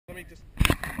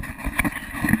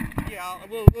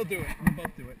we'll do it. We'll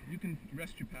both do it. You can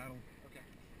rest your paddle. Okay.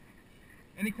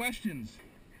 Any questions?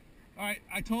 All right.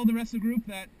 I told the rest of the group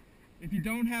that if you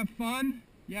don't have fun,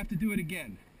 you have to do it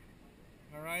again.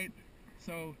 All right.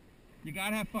 So you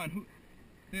gotta have fun.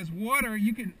 There's water.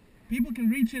 People can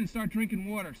reach in and start drinking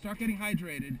water. Start getting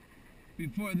hydrated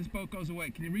before this boat goes away.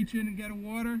 Can you reach in and get a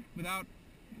water without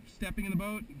stepping in the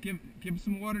boat? Give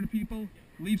some water to people.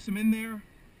 Leave some in there.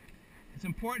 It's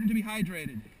important to be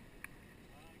hydrated.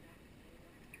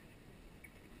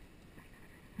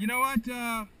 You know what,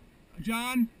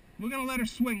 John? We're going to let her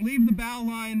swing. Leave the bow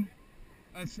line.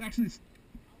 It's actually...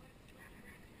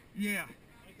 Yeah.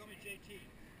 Call me JT.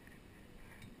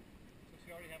 Since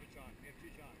we already have a John. We have two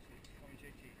Johns. So call me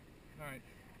JT. All right.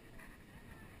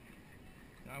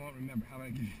 I won't remember. How do I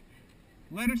give you?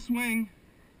 Let her swing.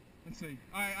 Let's see.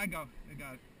 All right, I got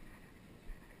it.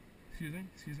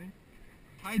 Excuse me.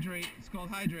 Hydrate. It's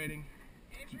called hydrating.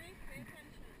 Avery, pay attention.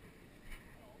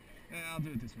 I'll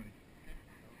do it this way.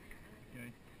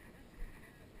 Okay.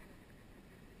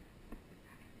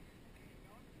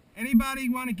 Anybody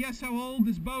want to guess how old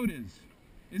this boat is?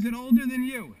 Is it older than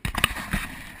you?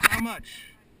 How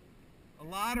much? A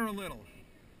lot or a little?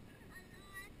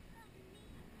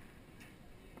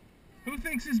 Who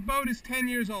thinks this boat is 10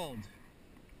 years old?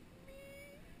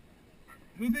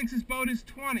 Who thinks this boat is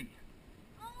 20?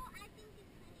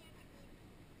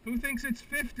 Who thinks it's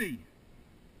 50?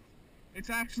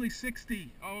 It's actually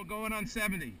 60. Oh, going on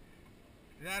 70. Is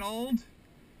that old?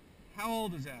 How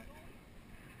old is that?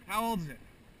 How old is it?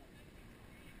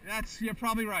 You're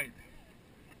probably right.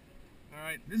 All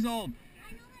right, this is old.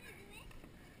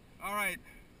 All right.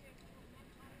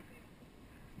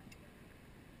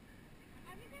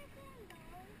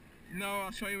 No,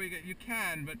 I'll show you what you get. You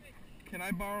can, but can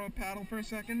I borrow a paddle for a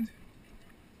second?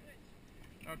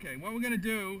 Okay, what we're going to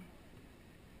do...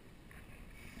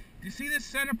 Do you see this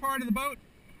center part of the boat?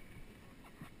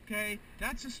 Okay,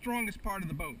 that's the strongest part of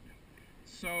the boat.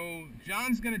 So,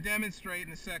 John's going to demonstrate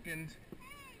in a second.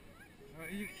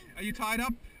 Are you tied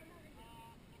up?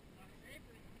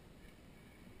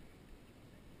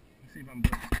 Let's see if I'm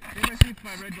good. Can I see if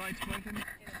my red light's blinking?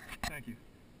 Thank you.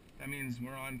 That means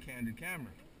we're on candid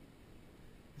camera.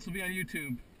 This will be on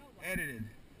YouTube, edited.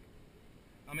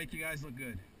 I'll make you guys look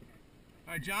good.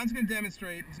 All right, John's going to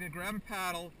demonstrate. He's going to grab a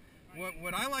paddle.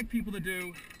 What I like people to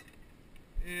do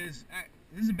is,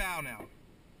 this is a bow now.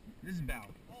 This is a bow.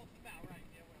 Oh, it's a bow, right.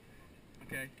 Yeah,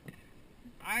 okay.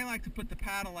 I like to put the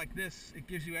paddle like this. It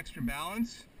gives you extra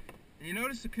balance. And you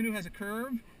notice the canoe has a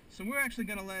curve, so we're actually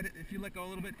going to let it, if you let go a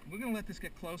little bit, we're going to let this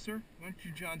get closer. Why don't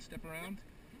you, John, step around?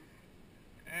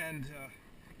 And,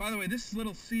 by the way, this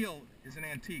little seal is an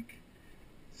antique.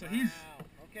 So he's... Wow.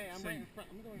 Okay, I'm right in front.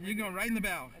 You're going right in the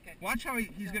bow. Okay. Watch how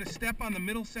he's going to step on the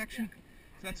middle section.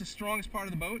 So that's the strongest part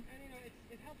of the boat. And, you know,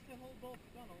 it helps to hold both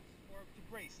funnels, or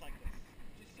to brace like this,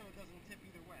 just so it doesn't tip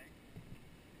either way.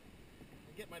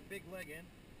 I'll get my big leg in.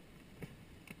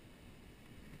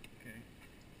 Okay.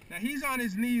 Now he's on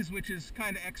his knees, which is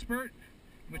kind of expert,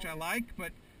 which I like,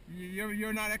 but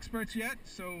you're not experts yet,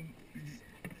 so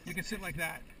you can sit like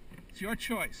that. It's your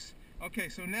choice. Okay,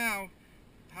 so now,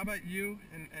 how about you,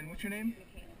 and what's your name?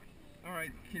 All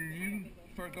right, can you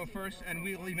go first, and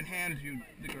we'll even hand you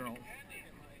the girl.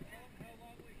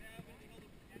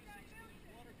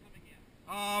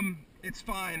 It's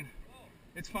fine.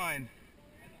 It's fine.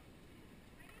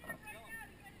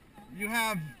 You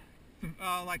have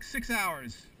like 6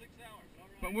 hours.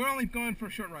 But we're only going for a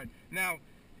short ride. Now,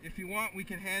 if you want, we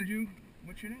can hand you...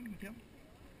 What's your name, Miguel?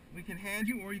 We can hand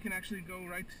you, or you can actually go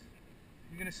right...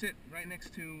 You're going to sit right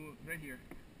next to... right here.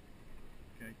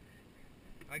 Okay.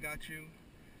 I got you.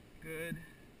 Good.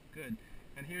 Good.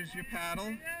 And here's your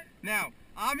paddle. Now,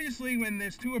 obviously, when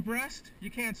there's two abreast, you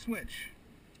can't switch.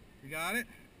 You got it?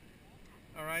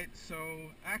 All right, so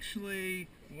actually,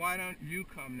 why don't you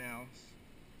come now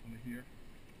over here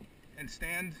and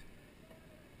stand?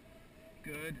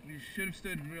 Good. You should have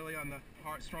stood really on the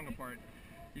stronger part.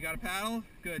 You got a paddle?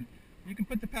 Good. You can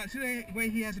put the paddle. See the way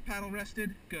he has a paddle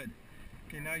rested? Good.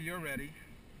 Okay, now you're ready.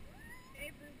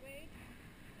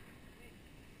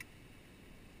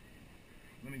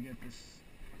 Let me get this.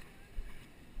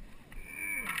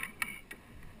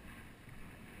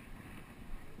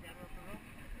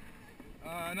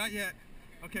 Not yet.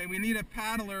 Okay, we need a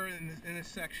paddler in this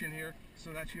section here,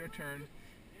 so that's your turn.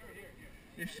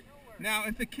 Now,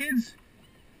 if the kids,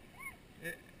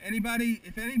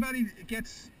 if anybody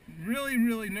gets really,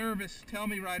 really nervous, tell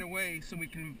me right away so we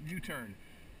can U-turn.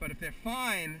 But if they're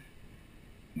fine,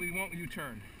 we won't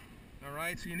U-turn. All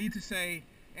right, so you need to say,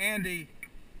 Andy,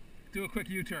 do a quick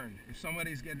U-turn if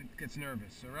somebody gets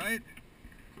nervous. All right.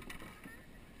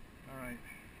 All right.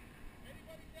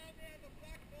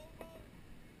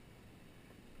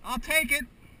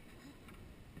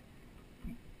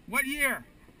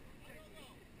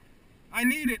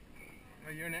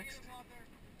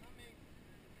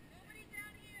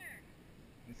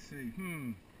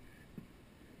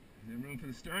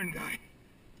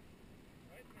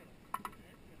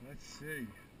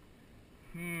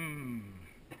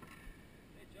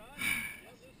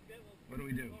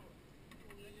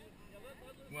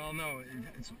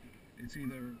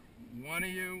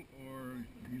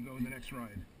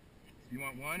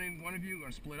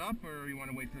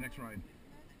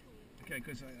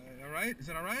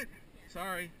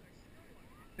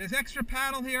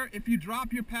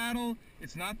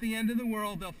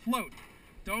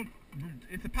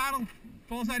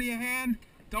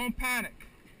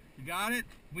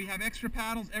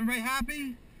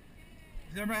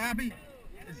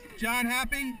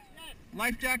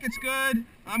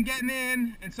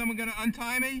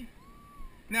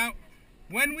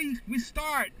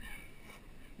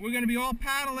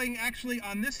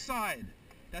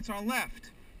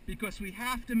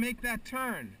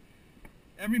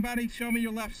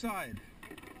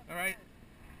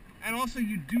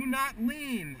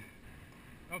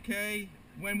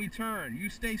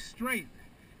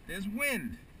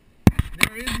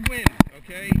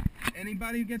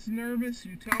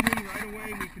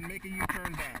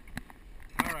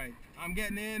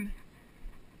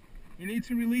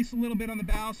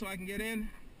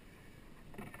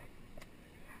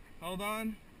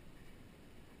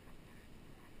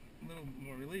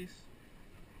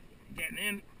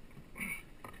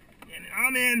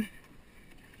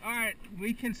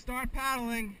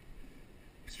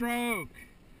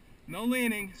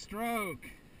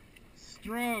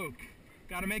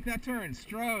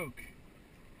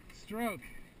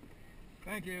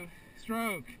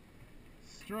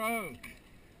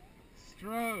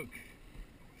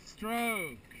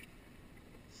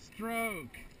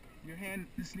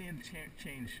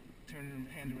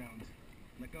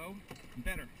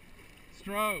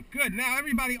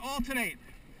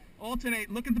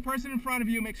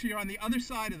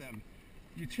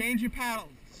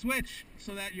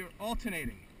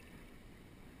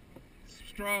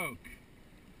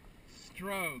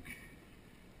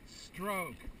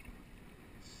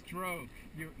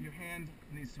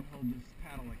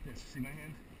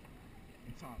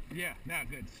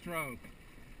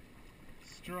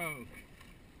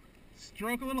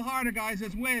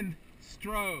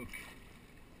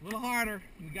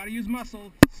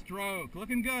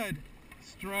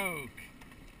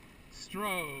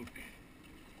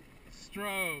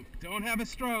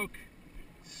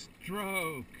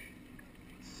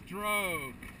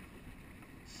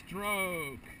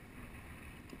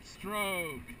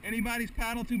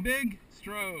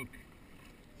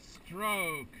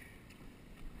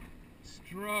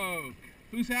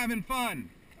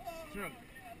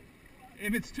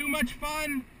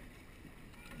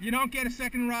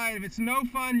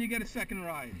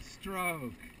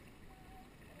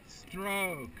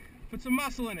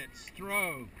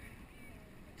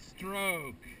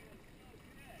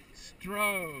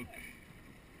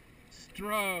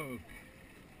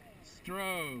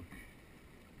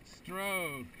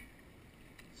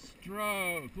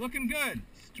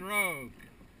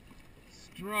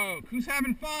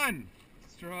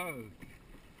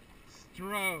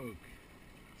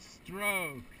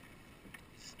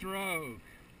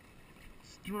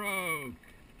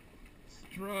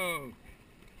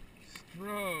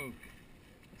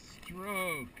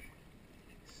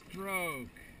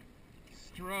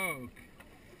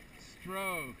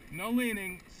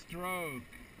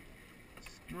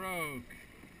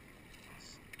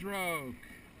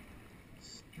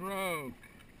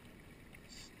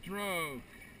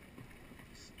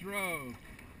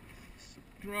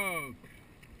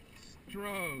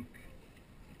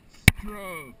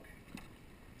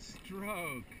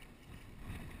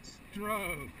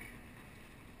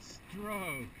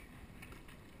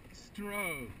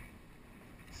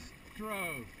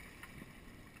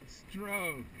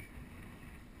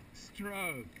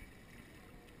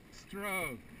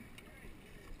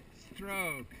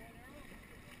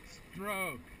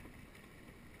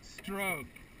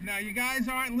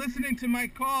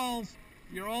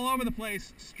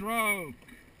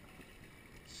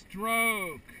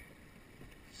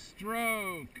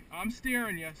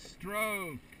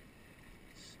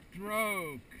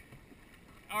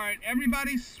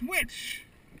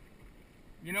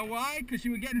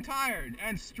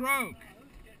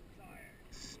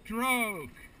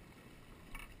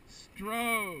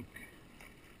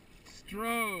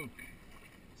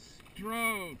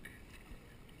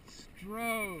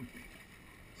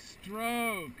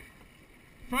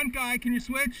 Front guy, can you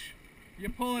switch? You're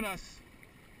pulling us.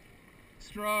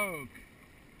 Stroke.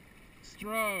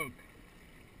 Stroke.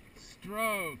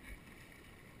 Stroke.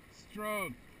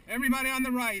 Stroke. Everybody on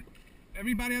the right.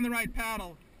 Everybody on the right,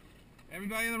 paddle.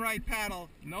 Everybody on the right, paddle.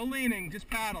 No leaning, just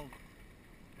paddle.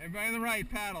 Everybody on the right,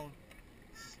 paddle.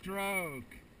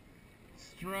 Stroke.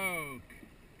 Stroke.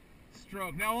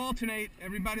 Stroke. Now alternate.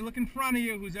 Everybody look in front of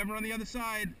you. Who's ever on the other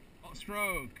side. Oh,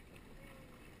 stroke.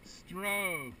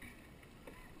 Stroke.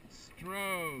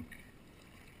 Stroke.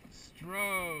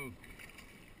 Stroke.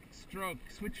 Stroke.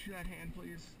 Switch that hand,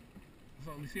 please.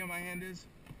 So, you see how my hand is?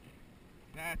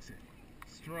 That's it.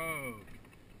 Stroke.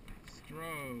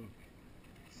 Stroke.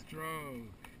 Stroke.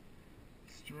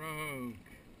 Stroke.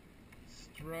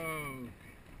 Stroke.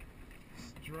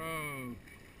 Stroke.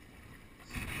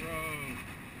 Stroke.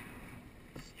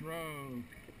 Stroke.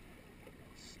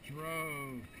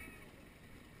 Stroke.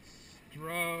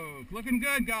 Stroke. Looking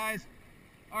good, guys.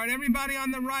 All right, everybody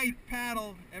on the right,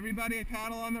 paddle. Everybody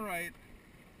paddle on the right.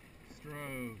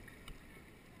 Stroke.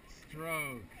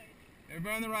 Stroke.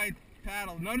 Everybody on the right,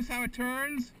 paddle. Notice how it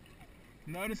turns.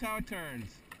 Notice how it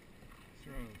turns.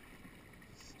 Stroke.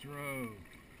 Stroke.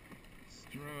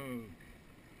 Stroke.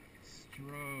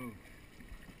 Stroke.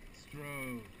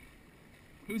 Stroke.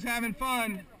 Who's having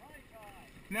fun?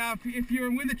 Now, if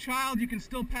you're with a child, you can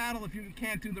still paddle if you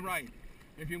can't do the right.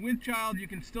 If you're with child, you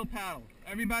can still paddle.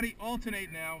 Everybody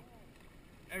alternate now.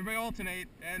 Everybody alternate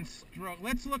and stroke.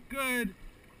 Let's look good.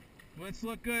 Let's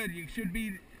look good. You should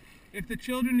be, if the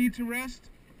children need to rest,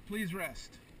 please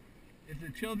rest. If the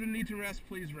children need to rest,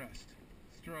 please rest.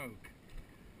 Stroke.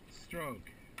 Stroke.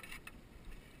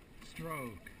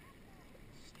 Stroke.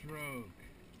 Stroke.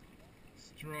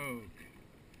 Stroke.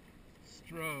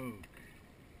 Stroke.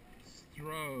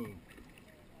 Stroke.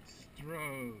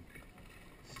 Stroke.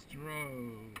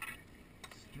 Stroke.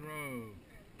 Stroke.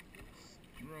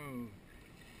 Stroke.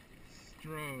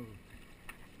 Stroke.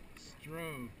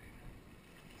 Stroke.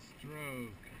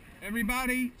 Stroke.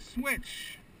 Everybody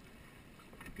switch.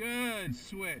 Good,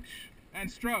 switch. And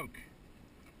stroke.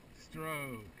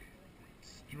 Stroke.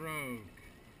 Stroke.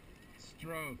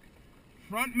 Stroke.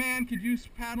 Front man, could you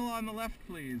paddle on the left,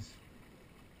 please?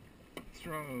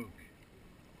 Stroke.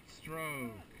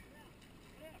 Stroke.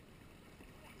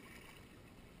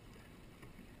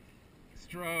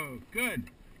 Stroke. Good.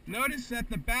 Notice that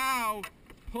the bow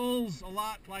pulls a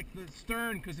lot like the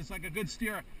stern because it's like a good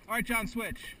steer. All right, John,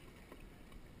 switch.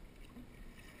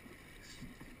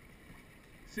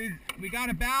 See, we got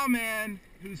a bow man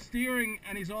who's steering,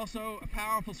 and he's also a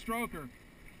powerful stroker.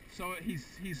 So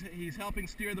he's helping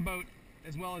steer the boat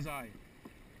as well as I.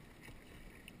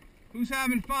 Who's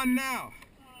having fun now?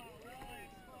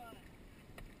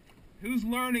 Who's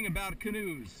learning about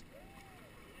canoes?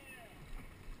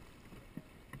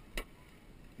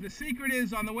 The secret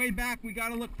is, on the way back, we got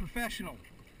to look professional.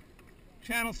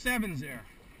 Channel 7's there.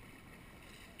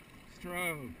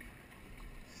 Stroke.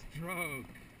 Stroke.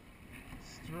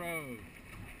 Stroke.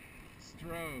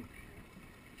 Stroke.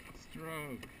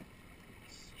 Stroke.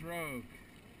 Stroke.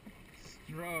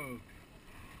 Stroke.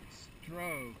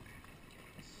 Stroke.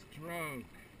 Stroke.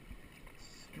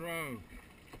 Stroke.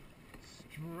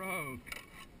 Stroke.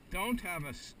 Don't have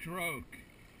a stroke.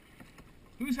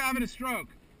 Who's having a stroke?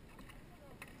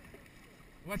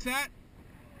 What's that?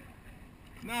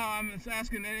 No, I'm just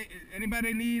asking,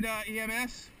 anybody need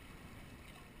EMS?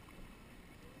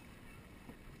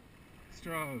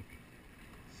 Stroke.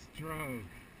 Stroke.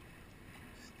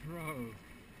 Stroke.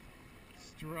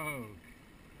 Stroke.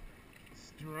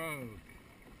 Stroke.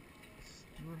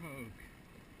 Stroke.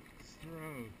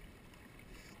 Stroke.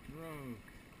 Stroke.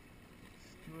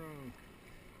 Stroke.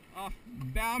 Off.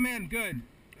 Bowman, good.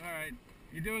 All right.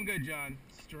 You're doing good, John.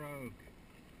 Stroke.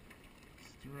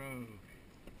 Stroke.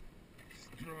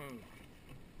 Stroke.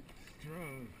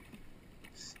 Stroke.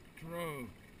 Stroke.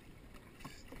 Stroke.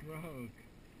 Stroke.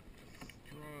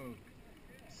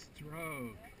 Stroke.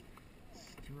 Stroke.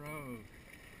 Stroke. Stroke.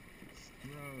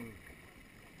 Stroke.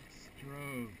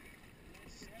 Stroke.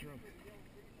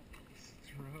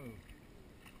 Stroke.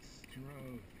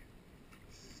 Stroke.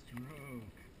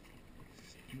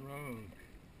 Stroke.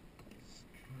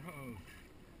 Stroke.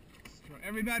 Stroke.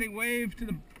 Everybody wave to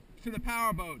the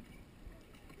power boat.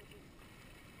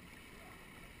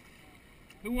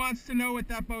 Who wants to know what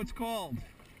that boat's called?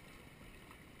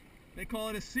 They call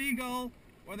it a seagull,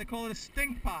 or they call it a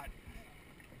stink pot.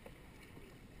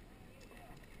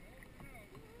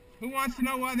 Who wants to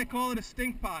know why they call it a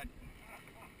stink pot?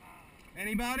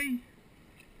 Anybody?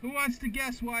 Who wants to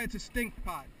guess why it's a stink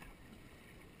pot?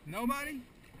 Nobody?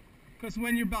 Because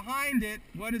when you're behind it,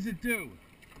 what does it do?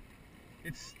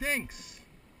 It stinks.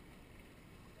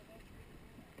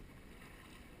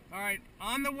 All right,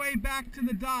 on the way back to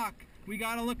the dock, we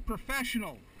got to look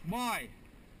professional. Why?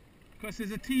 Because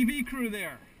there's a TV crew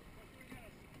there.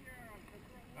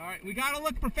 All right, we got to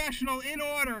look professional in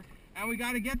order, and we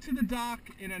got to get to the dock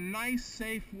in a nice,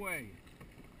 safe way.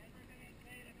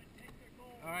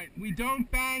 All right, we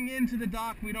don't bang into the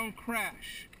dock, we don't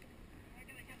crash.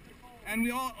 And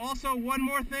we also, one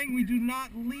more thing, we do not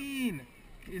lean.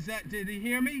 Did you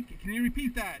hear me? Can you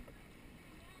repeat that?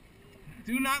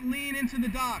 Do not lean into the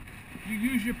dock. You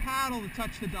use your paddle to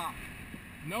touch the dock.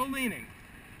 No leaning.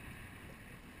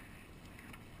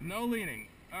 No leaning.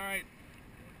 All right.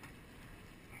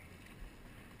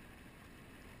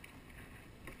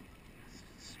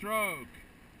 Stroke.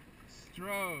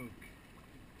 Stroke.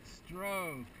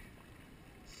 Stroke.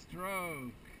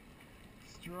 Stroke.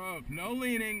 Stroke. No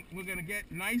leaning. We're going to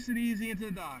get nice and easy into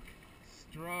the dock.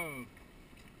 Stroke.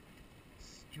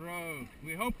 Stroke.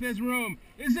 We hope there's room.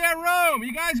 Is there room?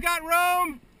 You guys got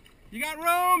room? You got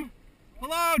room?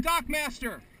 Hello,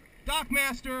 Dockmaster.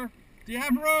 Dockmaster. Do you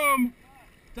have room?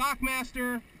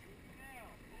 Dockmaster.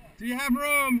 Do you have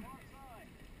room?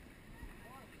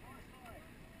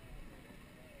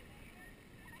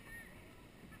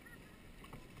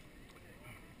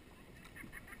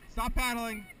 Stop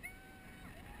paddling.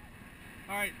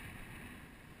 All right.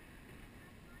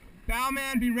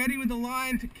 Bowman, be ready with the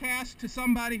line to cast to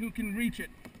somebody who can reach it.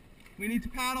 We need to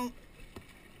paddle.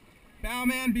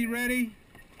 Bowman, be ready.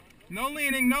 No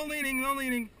leaning, no leaning, no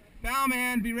leaning.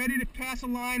 Bowman, be ready to pass a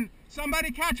line.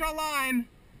 Somebody catch our line.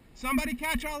 Somebody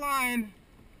catch our line.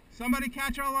 Somebody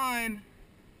catch our line.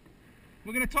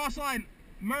 We're going to toss line.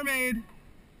 Mermaid.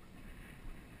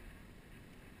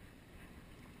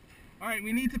 All right,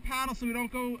 we need to paddle so we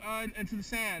don't go into the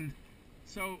sand.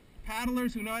 So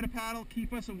paddlers who know how to paddle,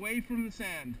 keep us away from the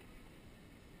sand.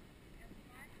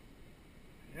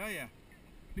 Yeah, yeah.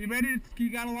 Be ready to,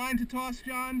 you got a line to toss,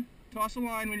 John? Toss a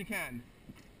line when you can.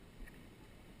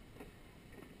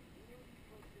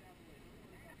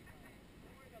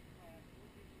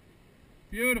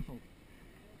 Beautiful.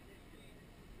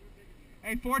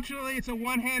 Hey, fortunately, it's a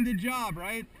one-handed job,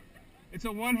 right? It's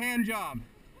a one-hand job.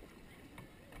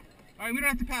 All right, we don't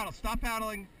have to paddle. Stop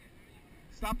paddling.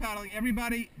 Stop paddling.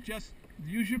 Everybody, just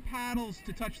use your paddles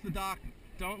to touch the dock.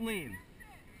 Don't lean.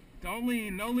 Don't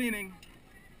lean. No leaning.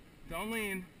 Don't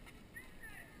lean.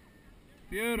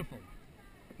 Beautiful.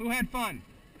 Who had fun?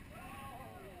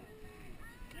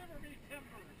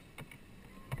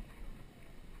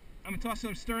 I'm going to toss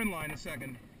a stern line in a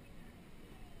second.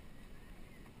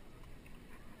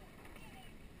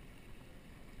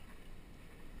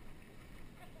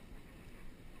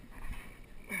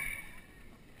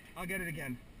 I'll get it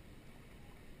again.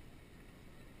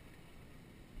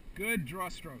 Good draw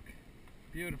stroke.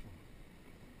 Beautiful.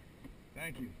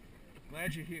 Thank you.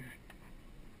 Glad you're here.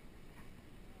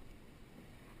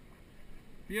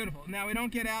 Beautiful. Now we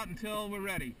don't get out until we're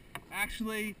ready.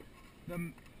 Actually,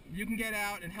 you can get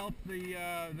out and help the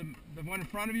one in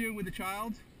front of you with the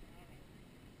child.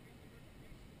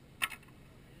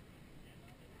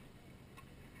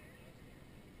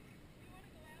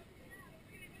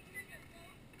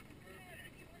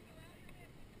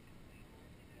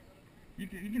 You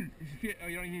can oh,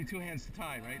 you don't need two hands to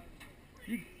tie, right?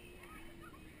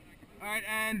 All right,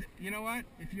 and you know what?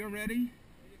 If you're ready,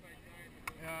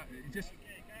 just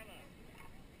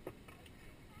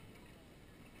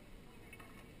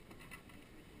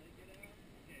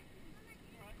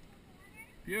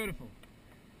beautiful.